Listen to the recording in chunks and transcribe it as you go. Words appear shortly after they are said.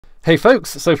Hey folks,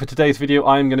 so for today's video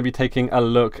I'm going to be taking a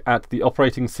look at the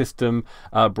operating system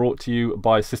brought to you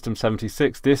by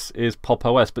System76. This is Pop!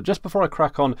 OS, but just before I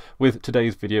crack on with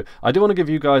today's video, I do want to give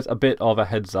you guys a bit of a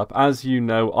heads up. As you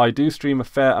know, I do stream a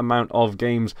fair amount of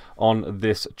games on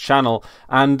this channel,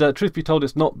 and truth be told,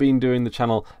 it's not been doing the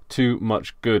channel too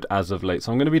much good as of late.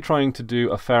 So I'm going to be trying to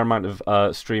do a fair amount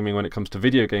of streaming when it comes to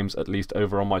video games, at least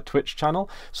over on my Twitch channel.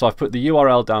 So I've put the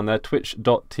URL down there,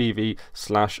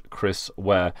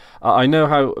 twitch.tv/ChrisWare. I know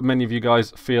how many of you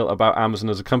guys feel about Amazon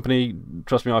as a company.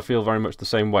 Trust me, I feel very much the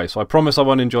same way. So I promise I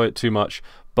won't enjoy it too much,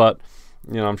 but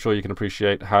you know, I'm sure you can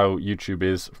appreciate how YouTube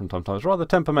is from time to time. It's rather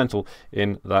temperamental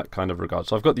in that kind of regard.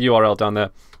 So I've got the URL down there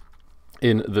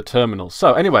in the terminal.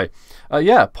 So anyway,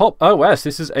 yeah, Pop! OS,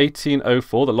 this is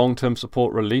 1804, the long-term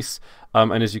support release.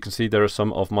 And as you can see, there are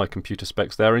some of my computer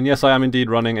specs there. And yes, I am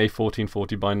indeed running a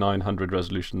 1440 by 900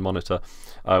 resolution monitor,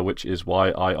 which is why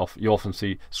you often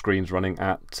see screens running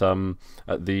at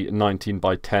the 19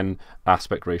 by 10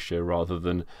 aspect ratio rather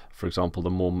than, for example, the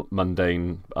more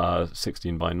mundane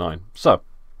 16 by 9. So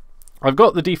I've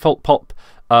got the default Pop!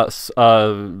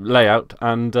 Layout,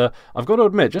 and I've got to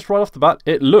admit, just right off the bat,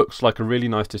 it looks like a really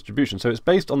nice distribution. So it's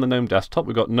based on the GNOME desktop.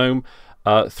 We've got GNOME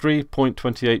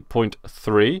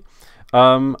 3.28.3,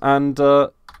 and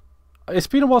it's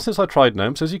been a while since I tried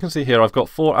GNOME. So as you can see here, I've got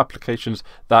 4 applications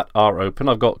that are open.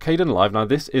 I've got Kdenlive. Now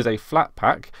this is a flat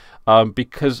pack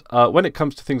because when it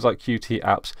comes to things like Qt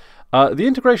apps, the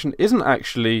integration isn't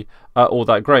actually all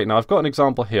that great. Now I've got an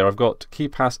example here. I've got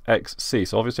KeePass XC,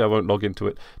 so obviously I won't log into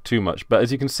it too much, but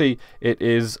as you can see, it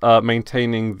is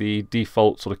maintaining the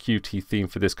default sort of Qt theme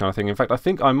for this kind of thing. In fact, I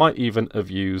think I might even have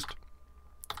used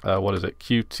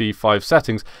Qt5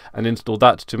 settings and installed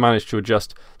that to manage to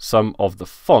adjust some of the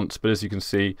fonts, but as you can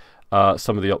see,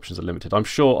 some of the options are limited. I'm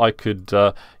sure I could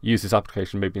use this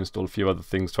application, maybe install a few other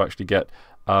things to actually get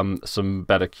some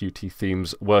better Qt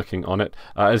themes working on it.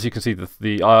 As you can see, the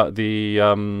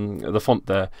font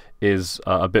there is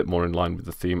a bit more in line with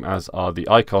the theme, as are the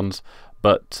icons.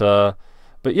 But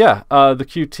yeah, the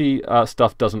Qt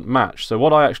stuff doesn't match. So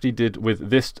what I actually did with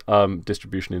this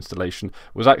distribution installation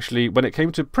was actually, when it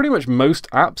came to pretty much most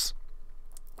apps,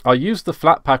 I used the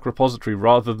Flatpak repository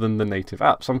rather than the native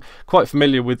apps. I'm quite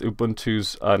familiar with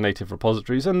Ubuntu's native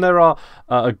repositories, and there are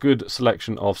a good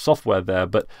selection of software there,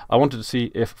 but I wanted to see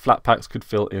if Flatpaks could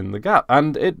fill in the gap,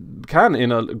 and it can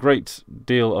in a great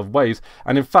deal of ways.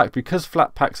 And in fact, because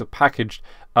Flatpaks are packaged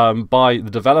by the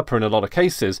developer in a lot of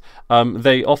cases,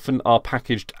 they often are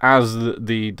packaged as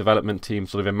the development team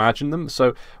sort of imagine them.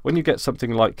 So when you get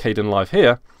something like Kdenlive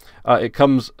here, it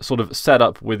comes sort of set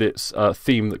up with its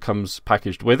theme that comes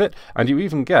packaged with it, and you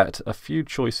even get a few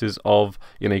choices of,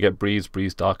 you know, you get Breeze,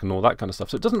 Breeze Dark and all that kind of stuff.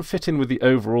 So it doesn't fit in with the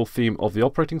overall theme of the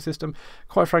operating system.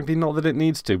 Quite frankly, not that it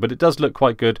needs to, but it does look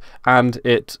quite good, and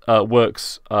it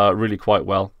works really quite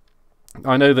well.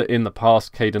 I know that in the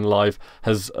past, Kdenlive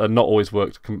has not always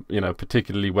worked,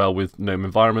 particularly well with GNOME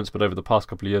environments, but over the past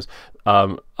couple of years,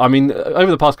 Kdenlive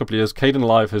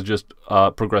has just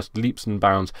progressed leaps and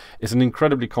bounds. It's an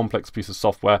incredibly complex piece of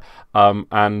software,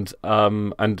 and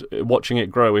watching it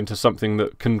grow into something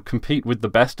that can compete with the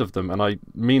best of them, and I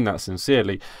mean that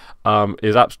sincerely,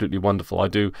 is absolutely wonderful. I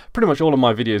do pretty much all of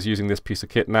my videos using this piece of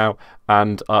kit now,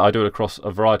 and I do it across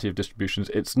a variety of distributions.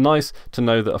 It's nice to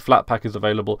know that a Flatpak is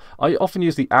available. I often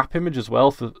use the app image as well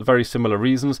for very similar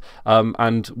reasons,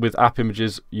 and with app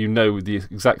images you know the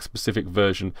exact specific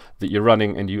version that you're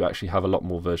running, and you actually have a lot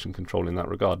more version control in that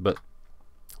regard. But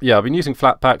yeah, I've been using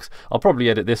Flatpaks. I'll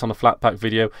probably edit this on a Flatpak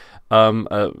video on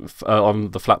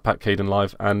the Flatpak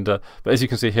Kdenlive, and but as you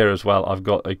can see here as well, I've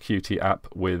got a Qt app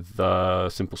with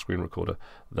simple screen recorder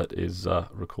that is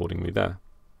recording me there.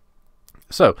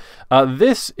 So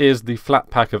this is the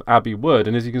Flatpak of Abbey Word,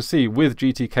 and as you can see, with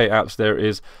GTK apps there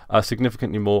is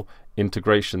significantly more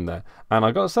integration there. And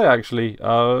I got to say, actually,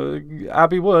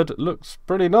 Abbey Word looks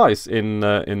pretty nice in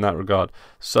that regard.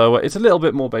 So it's a little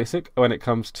bit more basic when it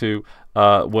comes to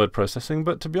word processing,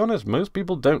 but to be honest, most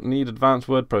people don't need advanced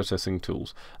word processing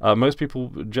tools. Most people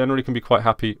generally can be quite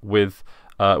happy with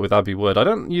Abbey Word. I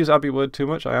don't use Abbey Word too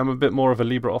much. I am a bit more of a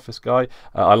LibreOffice guy.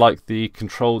 I like the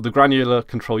control, the granular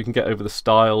control you can get over the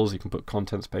styles. You can put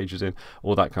contents pages in,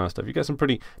 all that kind of stuff. You get some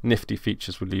pretty nifty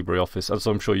features with LibreOffice, as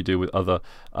I'm sure you do with other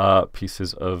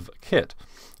pieces of kit.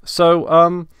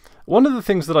 So one of the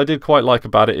things that I did quite like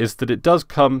about it is that it does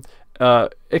come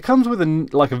it comes with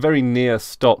a very near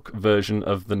stock version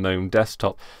of the GNOME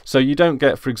desktop. So you don't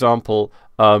get, for example,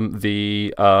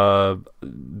 the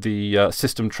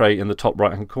system tray in the top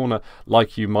right hand corner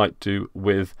like you might do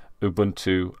with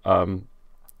Ubuntu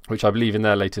which I believe in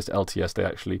their latest LTS they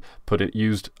actually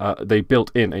they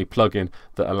built in a plugin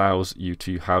that allows you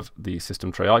to have the system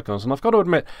tray icons. And I've got to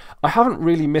admit, I haven't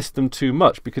really missed them too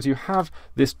much, because you have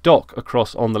this dock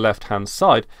across on the left-hand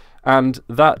side, and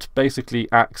that basically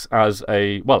acts as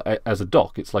a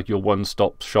dock. It's like your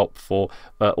one-stop shop for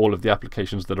all of the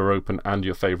applications that are open and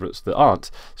your favorites that aren't.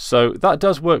 So that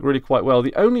does work really quite well.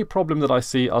 The only problem that I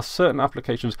see are certain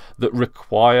applications that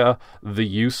require the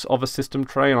use of a system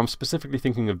tray, and I'm specifically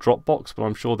thinking of Dropbox, but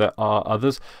I'm sure there are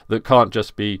others that can't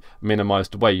just be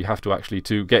minimized away. You have to actually,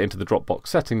 to get into the Dropbox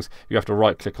settings, you have to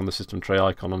right-click on the system tray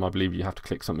icon, and I believe you have to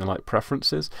click something like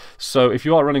Preferences. So if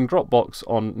you are running Dropbox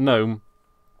on GNOME,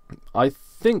 I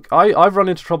think I've run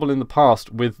into trouble in the past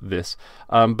with this,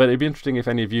 but it'd be interesting if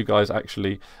any of you guys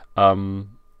actually, have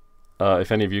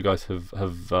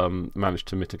managed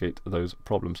to mitigate those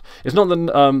problems. It's not that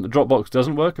Dropbox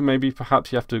doesn't work, and maybe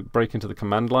perhaps you have to break into the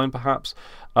command line, perhaps.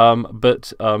 Yeah,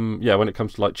 when it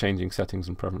comes to like changing settings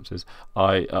and preferences,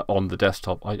 on the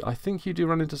desktop, I think you do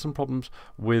run into some problems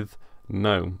with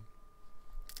GNOME.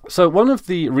 So one of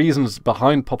the reasons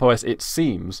behind Pop! OS, it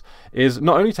seems, is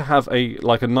not only to have a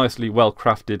nicely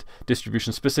well-crafted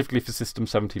distribution specifically for System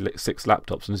 76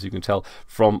 laptops, and as you can tell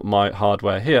from my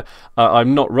hardware here,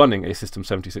 I'm not running a System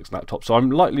 76 laptop, so I'm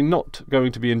likely not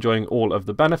going to be enjoying all of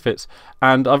the benefits,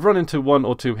 and I've run into one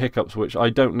or two hiccups which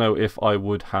I don't know if I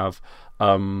would have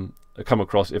come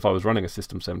across if I was running a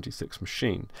System 76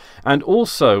 machine. And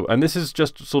also, and this is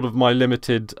just sort of my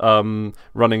limited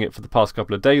running it for the past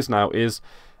couple of days now, is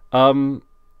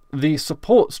the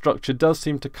support structure does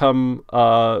seem to come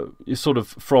sort of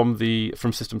from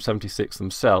System 76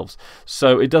 themselves.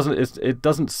 So it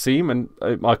doesn't seem, and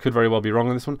I could very well be wrong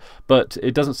on this one, but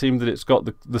it doesn't seem that it's got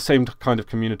the same kind of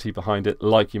community behind it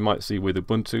like you might see with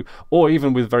Ubuntu, or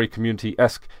even with very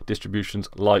community-esque distributions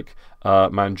like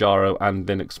Manjaro and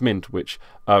Linux Mint, which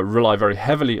rely very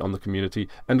heavily on the community,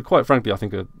 and quite frankly I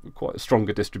think are quite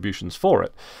stronger distributions for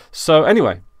it. So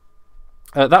anyway,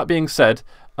 that being said,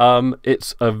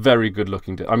 it's a very good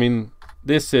looking, I mean,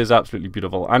 this is absolutely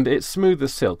beautiful, and it's smooth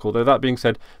as silk, although that being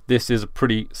said, this is a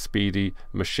pretty speedy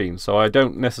machine, so I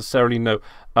don't necessarily know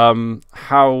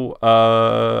how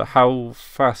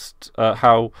fast,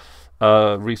 how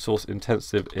resource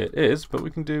intensive it is, but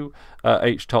we can do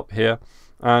htop here.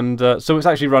 And so it's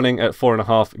actually running at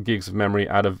 4.5 gigs of memory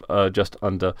out of just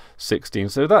under 16.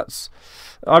 So that's,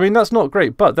 I mean, that's not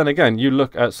great. But then again, you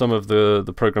look at some of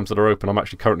the programs that are open. I'm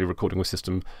actually currently recording with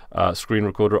System Screen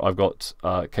Recorder. I've got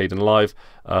Kdenlive.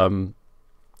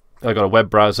 I've got a web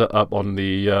browser up on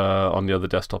the other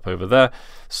desktop over there.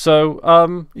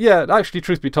 So yeah, actually,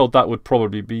 truth be told, that would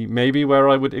probably be maybe where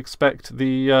I would expect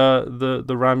the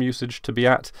RAM usage to be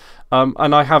at.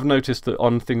 And I have noticed that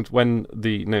on things when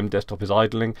the GNOME desktop is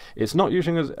idling,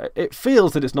 it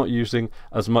feels that it's not using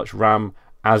as much RAM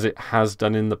as it has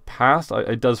done in the past.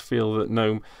 It does feel that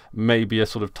GNOME may be a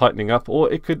sort of tightening up,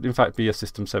 or it could in fact be a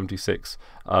System 76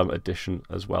 edition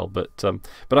as well. But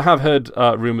I have heard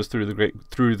rumours through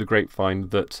the grapevine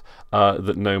that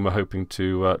that GNOME are hoping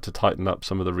to tighten up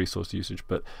some of the resource usage.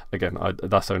 But again,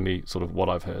 that's only sort of what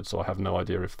I've heard, so I have no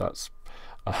idea if that's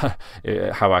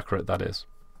how accurate that is.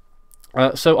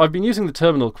 So I've been using the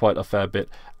terminal quite a fair bit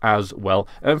as well.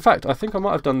 In fact, I think I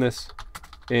might have done this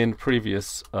in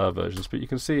previous versions, but you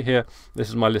can see here, this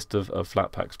is my list of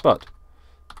Flatpaks. But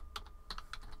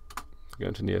go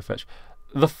into NeoFetch.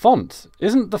 The font,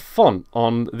 isn't the font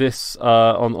on this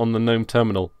on the GNOME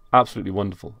terminal absolutely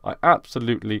wonderful? I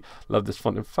absolutely love this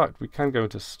font. In fact, we can go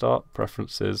into Start,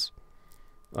 Preferences,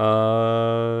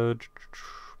 Profiles.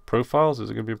 Is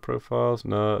it going to be in Profiles?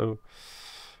 No.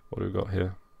 What do we got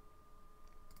here?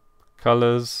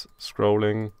 Colors,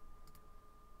 scrolling.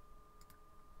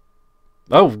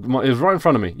 Oh, it was right in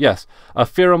front of me. Yes,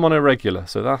 Fira Monoregular.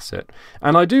 So that's it.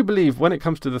 And I do believe when it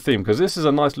comes to the theme, because this is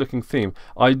a nice looking theme,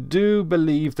 I do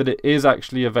believe that it is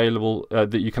actually available,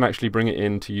 that you can actually bring it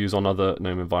in to use on other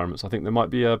GNOME environments. I think there might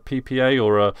be a PPA,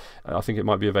 or I think it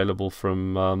might be available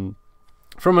from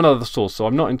another source. So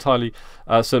I'm not entirely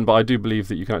certain, but I do believe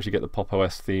that you can actually get the Pop!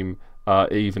 OS theme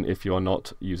even if you are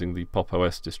not using the Pop!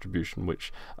 OS distribution,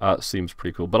 which seems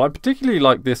pretty cool. But I particularly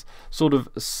like this sort of,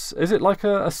 is it like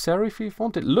a serif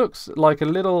font? It looks like a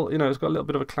little, it's got a little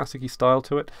bit of a classic-y style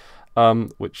to it,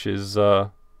 which is I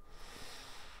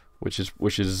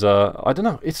don't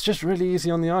know, it's just really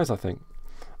easy on the eyes, I think.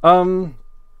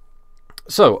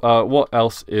 So, what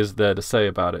else is there to say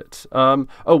about it? Oh,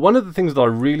 one of the things that I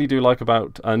really do like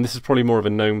about, and this is probably more of a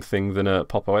GNOME thing than a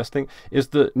Pop! OS thing, is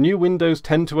that new windows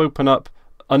tend to open up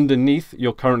underneath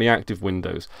your currently active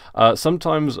windows.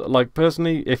 Sometimes, like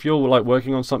personally, if you're like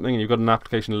working on something and you've got an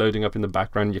application loading up in the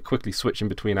background, you're quickly switching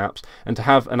between apps, and to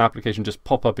have an application just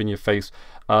pop up in your face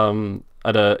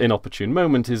at an inopportune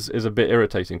moment is a bit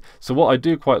irritating. So what I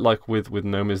do quite like with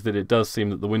GNOME is that it does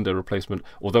seem that the window replacement,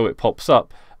 although it pops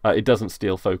up, it doesn't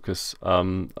steal focus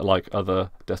like other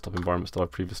desktop environments that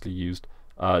I've previously used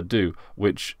do,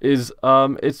 which is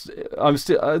there's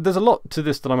a lot to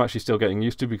this that I'm actually still getting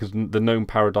used to, because the GNOME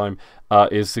paradigm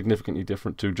is significantly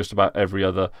different to just about every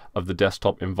other of the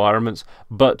desktop environments.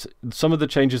 But some of the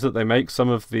changes that they make, some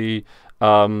of the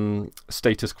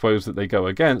status quos that they go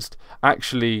against,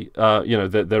 actually,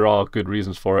 there are good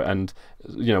reasons for it, and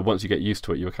once you get used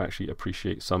to it, you can actually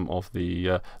appreciate some of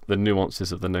the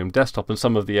nuances of the GNOME desktop and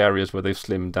some of the areas where they've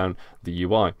slimmed down the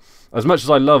UI. As much as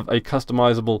I love a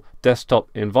customizable desktop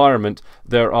environment,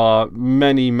 there are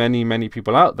many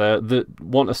people out there that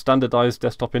want a standardized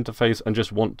desktop interface and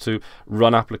just want to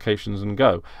run applications and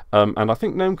go. And I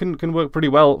think GNOME can work pretty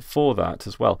well for that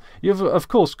as well. You've of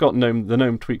course got the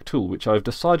GNOME Tweak tool, which I've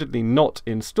decidedly not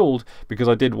installed because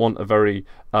I did want a very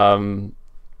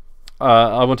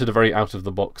I wanted a very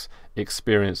out-of-the-box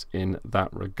experience in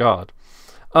that regard.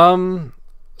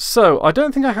 So I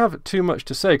don't think I have too much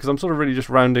to say, because I'm sort of really just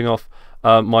rounding off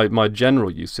my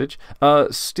general usage.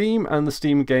 Steam and the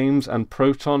Steam games and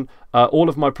Proton, all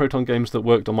of my Proton games that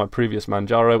worked on my previous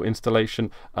Manjaro installation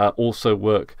also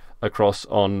work across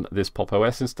on this Pop!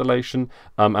 OS installation,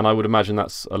 and I would imagine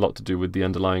that's a lot to do with the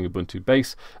underlying Ubuntu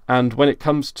base. And when it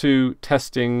comes to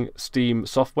testing Steam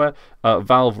software,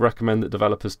 Valve recommend that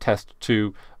developers test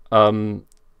to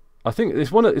I think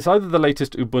it's either the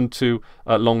latest Ubuntu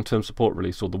long-term support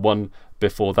release or the one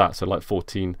before that, so like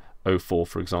 14.04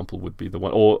 for example would be the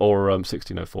one, or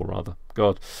 16.04 rather.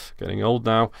 God, getting old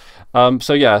now.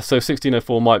 So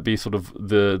 16.04 might be sort of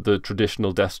the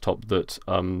traditional desktop that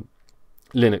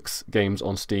Linux games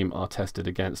on Steam are tested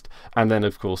against, and then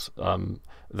of course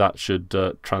that should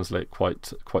translate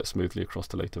quite smoothly across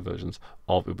to later versions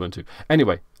of Ubuntu.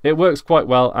 Anyway, it works quite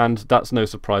well, and that's no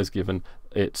surprise given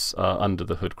its under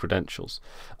the hood credentials.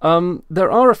 There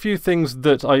are a few things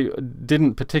that I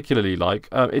didn't particularly like.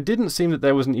 It didn't seem that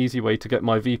there was an easy way to get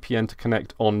my VPN to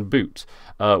connect on boot,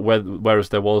 whereas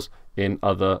there was in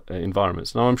other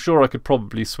environments. Now I'm sure I could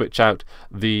probably switch out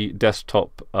the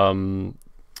desktop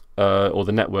or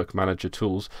the network manager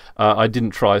tools. I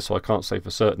didn't try, so I can't say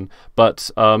for certain.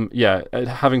 But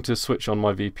having to switch on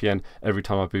my VPN every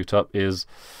time I boot up is,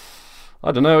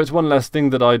 I don't know, it's one less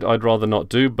thing that I'd rather not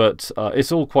do, but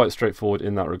it's all quite straightforward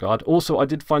in that regard. Also, I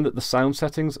did find that the sound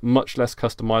settings much less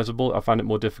customizable. I found it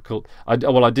more difficult. I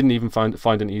didn't even find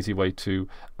an easy way to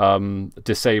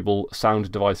disable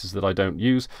sound devices that I don't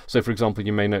use. So, for example,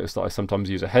 you may notice that I sometimes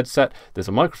use a headset. There's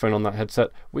a microphone on that headset,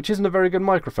 which isn't a very good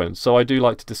microphone. So I do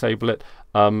like to disable it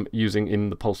using in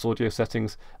the Pulse Audio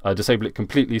settings. Disable it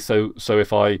completely, so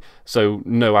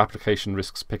no application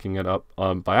risks picking it up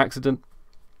by accident,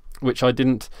 which I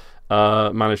didn't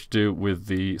manage to do with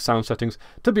the sound settings.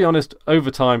 To be honest, over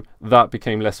time that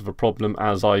became less of a problem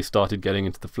as I started getting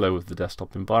into the flow of the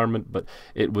desktop environment, but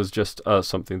it was just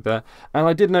something there. And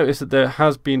I did notice that there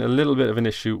has been a little bit of an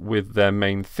issue with their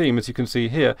main theme, as you can see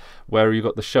here, where you've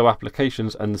got the show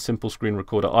applications and the simple screen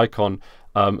recorder icon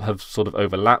have sort of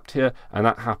overlapped here, and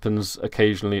that happens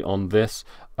occasionally on this.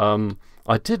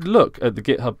 I did look at the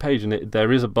GitHub page, and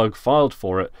there is a bug filed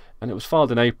for it, and it was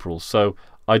filed in April, so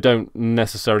I don't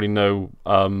necessarily know,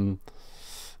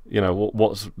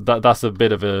 that's a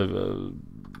bit of a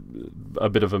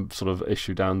sort of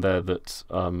issue down there that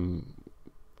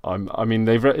I mean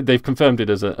they've confirmed it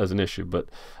as an issue, but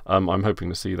I'm hoping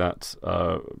to see that.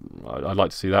 I'd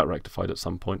like to see that rectified at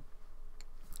some point.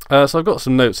 So I've got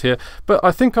some notes here, but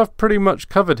I think I've pretty much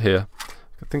covered here.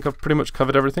 I think I've pretty much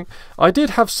covered everything. I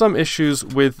did have some issues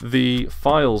with the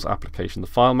Files application, the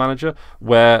file manager,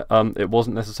 where it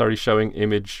wasn't necessarily showing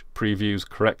image previews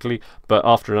correctly, but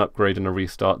after an upgrade and a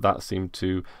restart, that seemed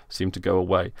to go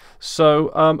away.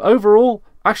 So overall,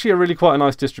 actually a quite a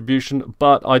nice distribution,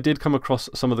 but I did come across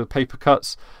some of the paper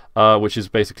cuts, which is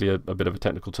basically a bit of a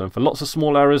technical term for lots of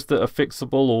small errors that are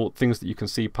fixable or things that you can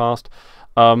see past.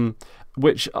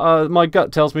 Which my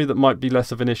gut tells me that might be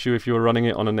less of an issue if you were running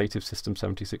it on a native System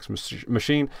 76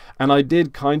 machine. And I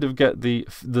did kind of get the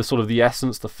sort of the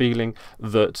essence, the feeling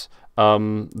that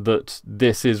that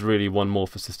this is really one more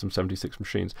for System 76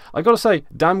 machines. I got to say,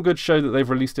 damn good show that they've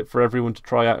released it for everyone to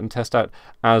try out and test out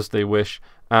as they wish.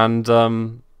 And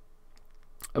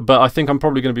but I think I'm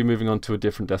probably going to be moving on to a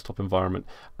different desktop environment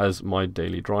as my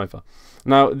daily driver.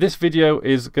 Now, this video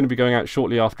is going to be going out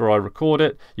shortly after I record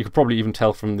it. You could probably even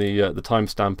tell from the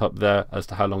timestamp up there as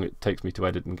to how long it takes me to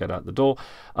edit and get out the door.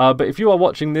 But if you are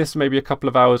watching this maybe a couple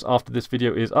of hours after this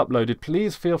video is uploaded,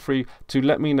 please feel free to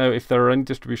let me know if there are any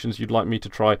distributions you'd like me to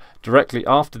try directly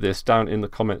after this down in the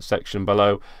comment section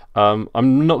below. I'm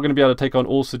not going to be able to take on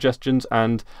all suggestions,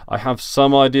 and I have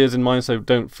some ideas in mind, so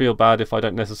don't feel bad if I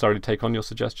don't necessarily take on your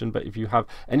suggestion. But if you have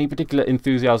any particular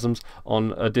enthusiasms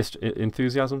on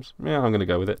enthusiasms, yeah, I'm going to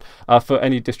go with it, for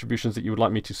any distributions that you would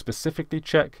like me to specifically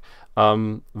check,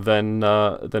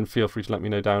 then feel free to let me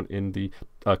know down in the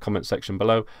comment section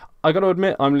below. I got to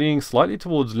admit, I'm leaning slightly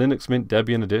towards Linux Mint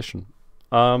Debian Edition.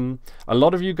 A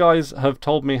lot of you guys have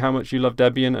told me how much you love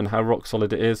Debian and how rock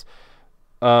solid it is.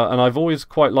 And I've always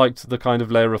quite liked the kind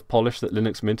of layer of polish that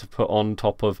Linux Mint have put on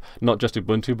top of not just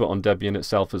Ubuntu, but on Debian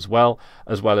itself as well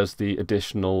as the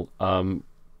additional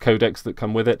codecs that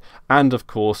come with it, and of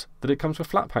course that it comes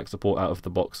with Flatpak support out of the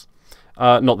box.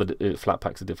 Not that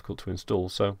Flatpaks are difficult to install.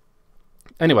 So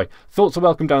anyway, thoughts are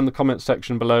welcome down in the comments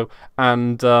section below,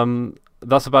 and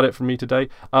that's about it from me today.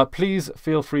 Please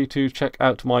feel free to check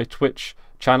out my Twitch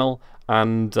channel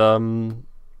and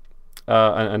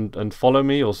follow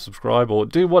me or subscribe or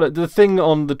do the thing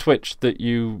on the Twitch that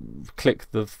you click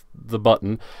the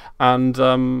button, and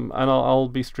I'll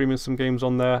be streaming some games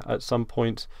on there at some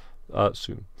point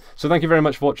soon. So thank you very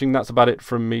much for watching. That's about it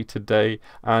from me today,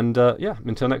 and yeah,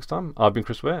 until next time, I've been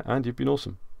Chris Ware and you've been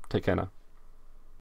awesome. Take care now.